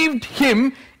received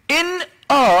him in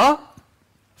a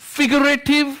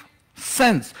figurative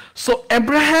sense. So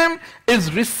Abraham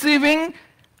is receiving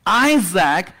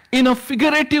Isaac in a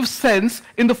figurative sense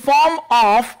in the form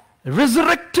of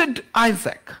resurrected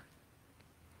Isaac.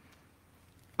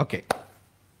 Okay.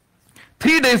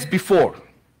 3 days before,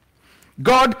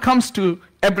 God comes to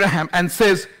Abraham and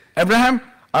says, Abraham,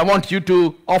 I want you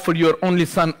to offer your only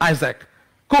son Isaac.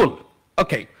 Cool.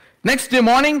 Okay. Next day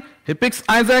morning, he picks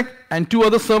Isaac and 2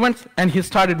 other servants and he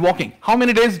started walking. How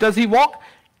many days does he walk?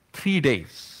 3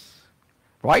 days.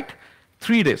 Right?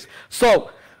 3 days.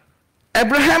 So,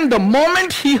 Abraham, the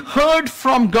moment he heard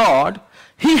from God,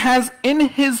 he has in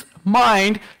his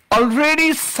mind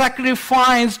already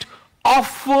sacrificed,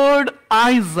 offered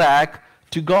Isaac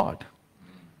to God.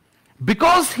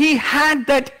 Because he had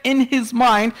that in his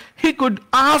mind, he could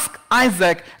ask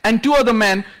Isaac and 2 other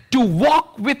men to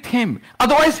walk with him.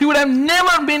 Otherwise, he would have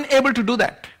never been able to do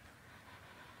that.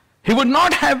 He would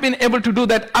not have been able to do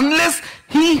that unless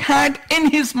he had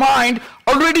in his mind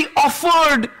already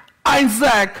offered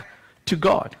Isaac to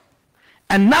God.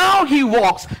 And now he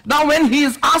walks. Now when he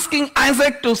is asking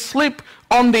Isaac to sleep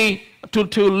on the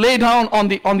to lay down on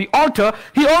the altar,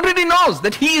 he already knows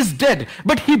that he is dead.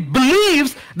 But he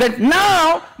believes that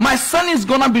now my son is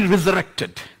going to be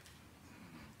resurrected.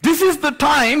 This is the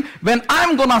time when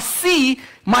I'm going to see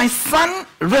my son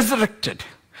resurrected.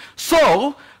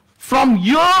 So, from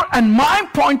your and my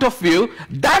point of view,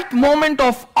 that moment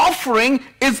of offering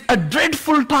is a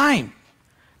dreadful time.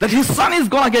 That his son is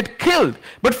going to get killed.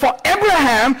 But for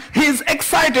Abraham, he is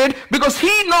excited because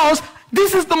he knows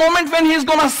this is the moment when he is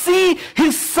going to see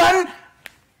his son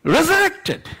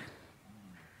resurrected.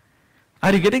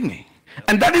 Are you getting me?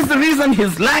 And that is the reason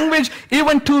his language,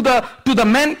 even to the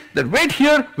men that wait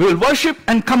here, we will worship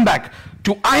and come back.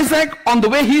 To Isaac, on the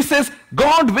way he says,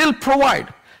 God will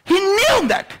provide. He knew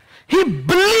that. He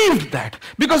believed that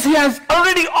because he has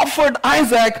already offered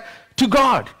Isaac to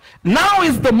God. Now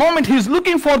is the moment, he is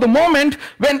looking for the moment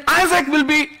when Isaac will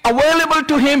be available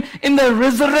to him in the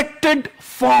resurrected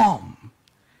form.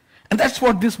 And that's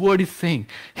what this word is saying.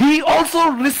 He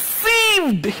also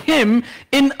received him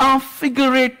in a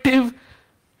figurative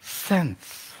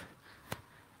sense.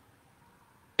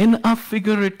 In a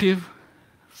figurative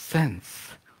sense.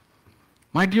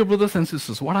 My dear brothers and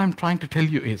sisters, what I'm trying to tell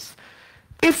you is,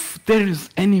 if there is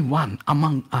anyone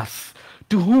among us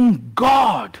to whom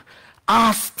God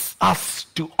asks us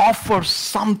to offer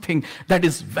something that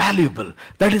is valuable,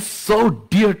 that is so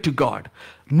dear to God.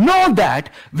 Know that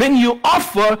when you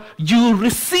offer, you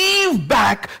receive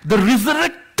back the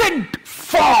resurrected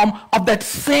form of that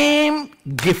same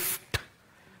gift.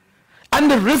 And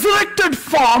the resurrected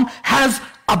form has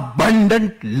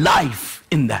abundant life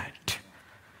in that.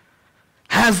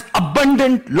 Has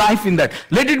abundant life in that.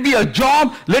 Let it be a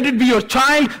job, let it be your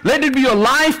child, let it be your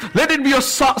life, let it be your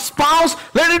spouse,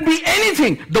 let it be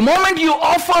anything. The moment you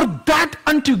offer that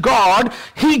unto God,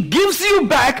 He gives you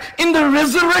back in the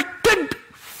resurrected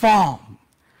form.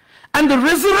 And the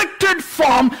resurrected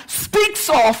form speaks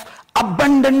of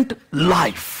abundant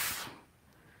life.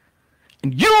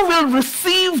 And you will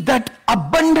receive that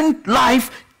abundant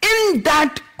life in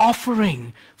that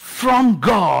offering from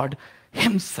God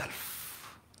Himself.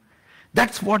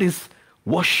 That's what is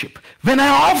worship. When I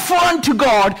offer unto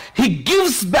God, He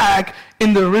gives back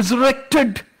in the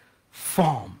resurrected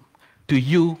form to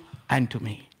you and to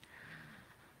me.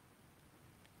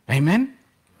 Amen?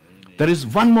 There is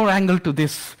one more angle to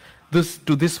this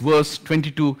verse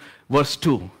 22, verse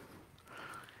 2.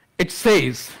 It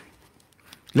says,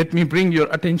 let me bring your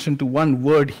attention to one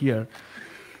word here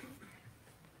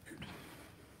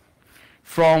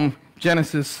from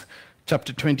Genesis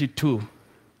chapter 22.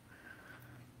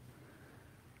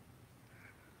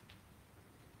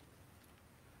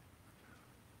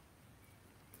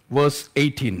 Verse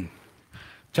 18.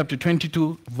 Chapter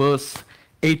 22, verse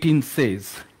 18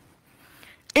 says,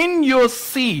 in your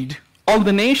seed all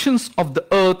the nations of the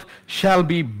earth shall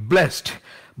be blessed,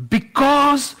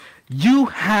 because you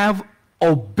have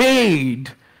obeyed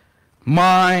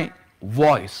my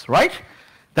voice. Right?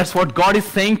 That's what God is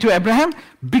saying to Abraham.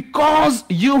 Because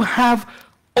you have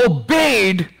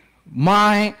obeyed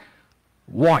my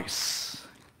voice.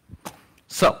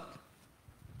 So,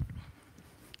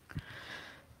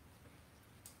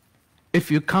 if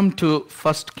you come to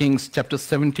 1 Kings chapter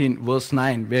 17, verse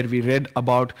 9, where we read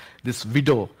about this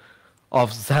widow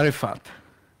of Zarephath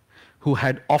who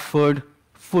had offered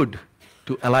food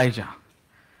to Elijah.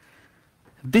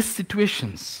 These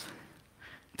situations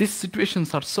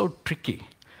are so tricky.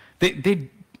 They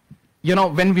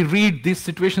when we read these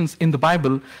situations in the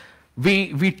Bible,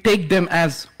 we take them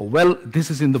as, well, this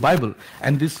is in the Bible,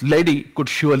 and this lady could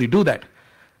surely do that.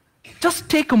 Just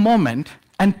take a moment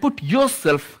and put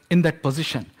yourself in that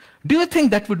position. Do you think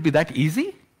that would be that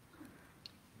easy?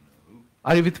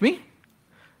 Are you with me?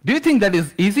 Do you think that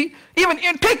is easy? Even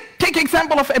you take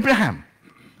example of Abraham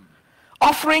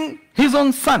offering his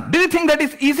own son. Do you think that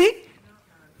is easy?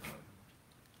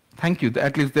 Thank you.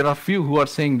 At least there are few who are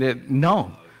saying that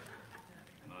no.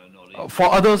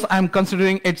 For others, I'm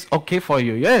considering it's okay for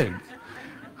you. Yeah.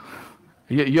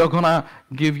 You're gonna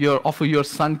offer your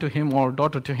son to him or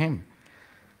daughter to him.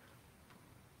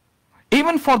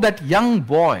 Even for that young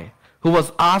boy who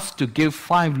was asked to give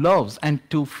 5 loaves and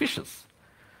 2 fishes,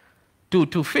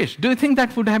 two fish, do you think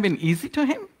that would have been easy to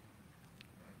him?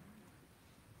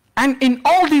 And in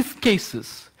all these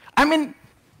cases,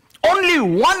 only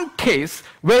one case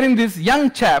wherein this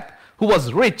young chap who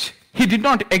was rich, he did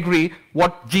not agree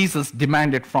what Jesus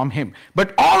demanded from him.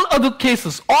 But all other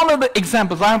cases, all other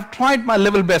examples, I have tried my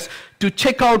level best to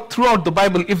check out throughout the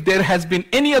Bible if there has been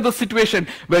any other situation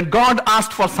where God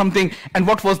asked for something and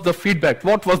what was the feedback,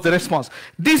 what was the response.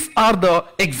 These are the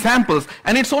examples,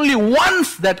 and it's only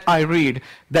once that I read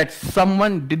that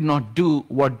someone did not do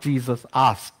what Jesus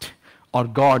asked or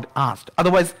God asked.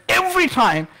 Otherwise, every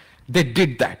time they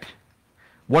did that,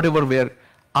 whatever were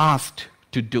asked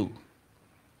to do.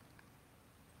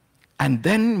 And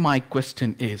then my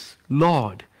question is,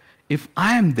 Lord, if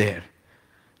I am there,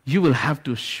 you will have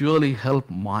to surely help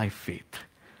my faith.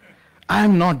 I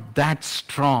am not that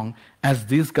strong as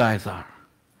these guys are.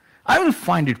 I will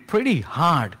find it pretty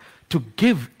hard to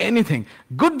give anything.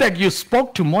 Good that you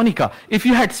spoke to Monica. If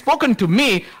you had spoken to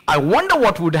me, I wonder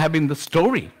what would have been the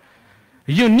story.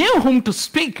 You knew whom to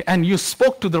speak, and you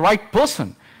spoke to the right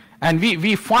person. And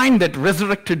we find that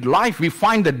resurrected life. We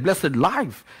find that blessed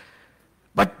life.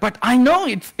 But I know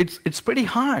it's pretty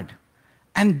hard.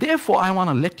 And therefore, I want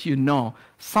to let you know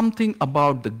something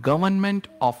about the government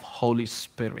of Holy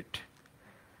Spirit.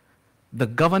 The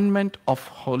government of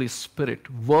Holy Spirit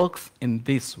works in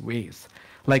these ways.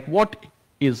 Like what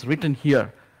is written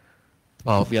here.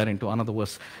 Oh, we are into another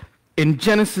verse. In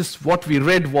Genesis, what we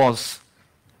read was,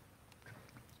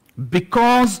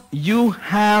 because you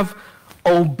have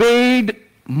obeyed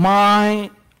my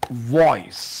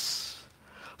voice.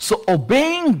 So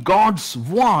obeying God's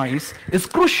voice is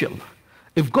crucial.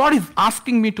 If God is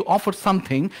asking me to offer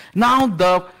something, now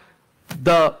the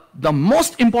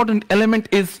most important element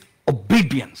is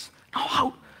obedience.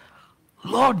 Now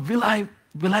Lord, will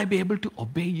I be able to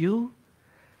obey you?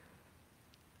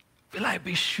 Will I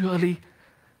be surely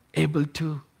able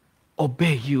to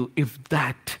obey you if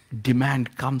that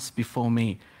demand comes before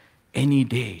me any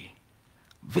day?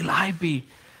 Will I be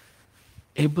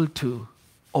able to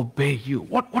obey you?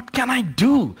 What can I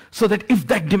do so that if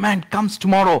that demand comes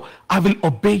tomorrow, I will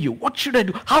obey you? What should I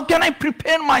do? How can I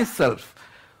prepare myself?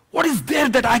 What is there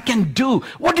that I can do?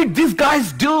 What did these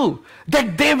guys do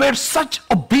that they were such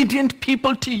obedient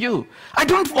people to you? I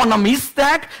don't want to miss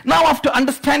that. Now after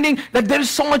understanding that there is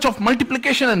so much of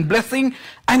multiplication and blessing,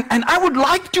 and I would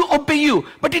like to obey you,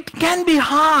 but it can be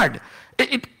hard.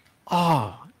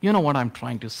 You know what I'm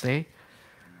trying to say?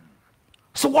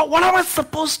 So what am I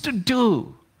supposed to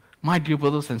do? My dear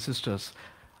brothers and sisters,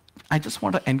 I just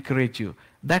want to encourage you.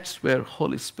 That's where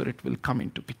Holy Spirit will come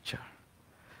into picture.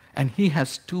 And he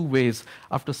has two ways.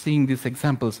 After seeing these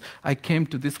examples, I came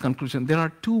to this conclusion. There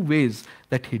are two ways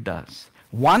that he does.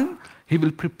 One, he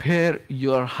will prepare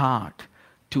your heart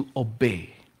to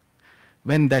obey.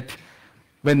 When that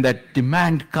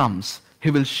demand comes, he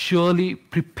will surely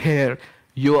prepare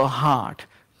your heart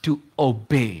to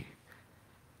obey.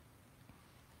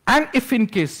 And if in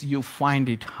case you find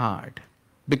it hard,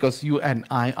 because you and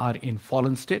I are in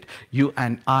fallen state, you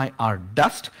and I are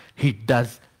dust, he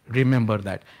does remember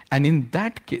that. And in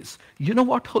that case, you know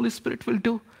what Holy Spirit will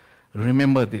do?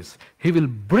 Remember this. He will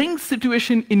bring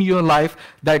situation in your life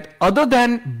that other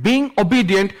than being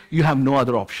obedient, you have no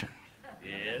other option.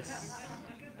 Yes.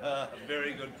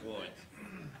 Very good point.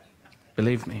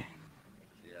 Believe me.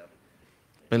 Yeah.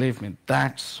 Believe me,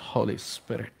 that's Holy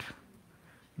Spirit.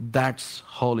 That's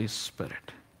Holy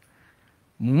Spirit.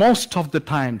 Most of the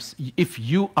times, if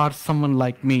you are someone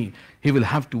like me, he will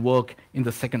have to work in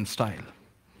the second style.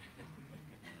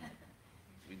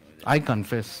 I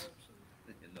confess,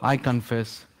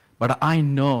 but I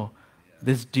know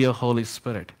this dear Holy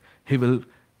Spirit. He will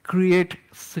create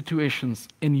situations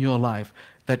in your life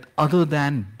that other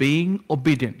than being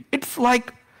obedient, it's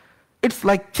like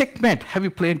checkmate. Have you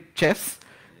played chess?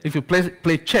 If you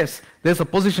play chess, there's a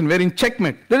position where in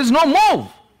checkmate, there is no move.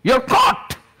 You're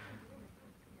caught.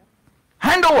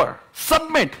 Hand over,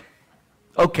 submit.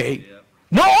 Okay,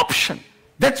 no option.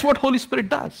 That's what Holy Spirit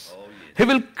does. He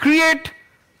will create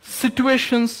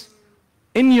situations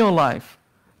in your life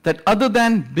that other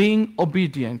than being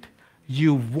obedient,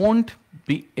 you won't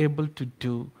be able to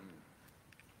do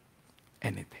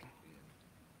anything.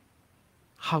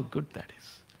 How good that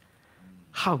is.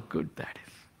 How good that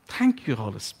is. Thank you,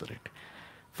 Holy Spirit,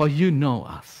 for you know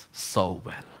us so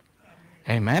well.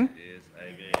 Amen? Yes,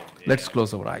 amen. Let's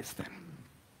close our eyes then.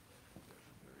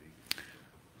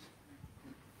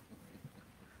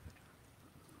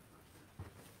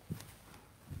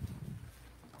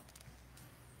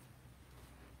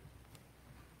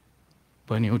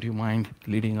 Bernie, would you mind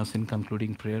leading us in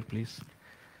concluding prayer, please?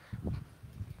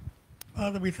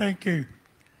 Father, we thank you.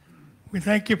 We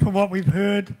thank you for what we've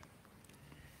heard.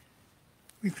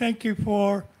 We thank you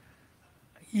for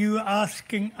you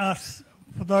asking us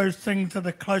for those things that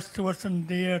are close to us and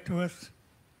dear to us.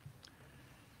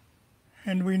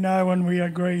 And we know and we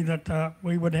agree that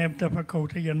we would have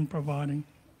difficulty in providing.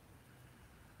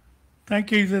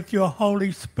 Thank you that your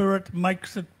Holy Spirit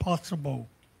makes it possible.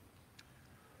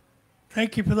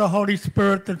 Thank you for the Holy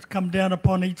Spirit that's come down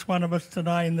upon each one of us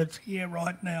today and that's here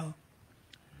right now.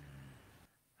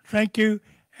 Thank you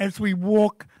as we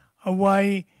walk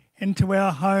away into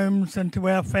our homes, into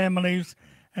our families,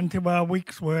 into our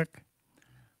week's work,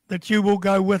 that you will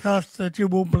go with us, that you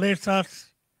will bless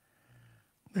us,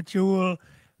 that you will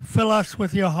fill us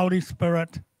with your Holy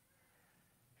Spirit,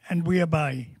 and we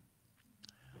obey.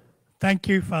 Thank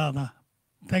you, Father.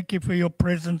 Thank you for your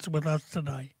presence with us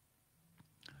today.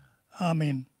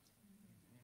 Amen.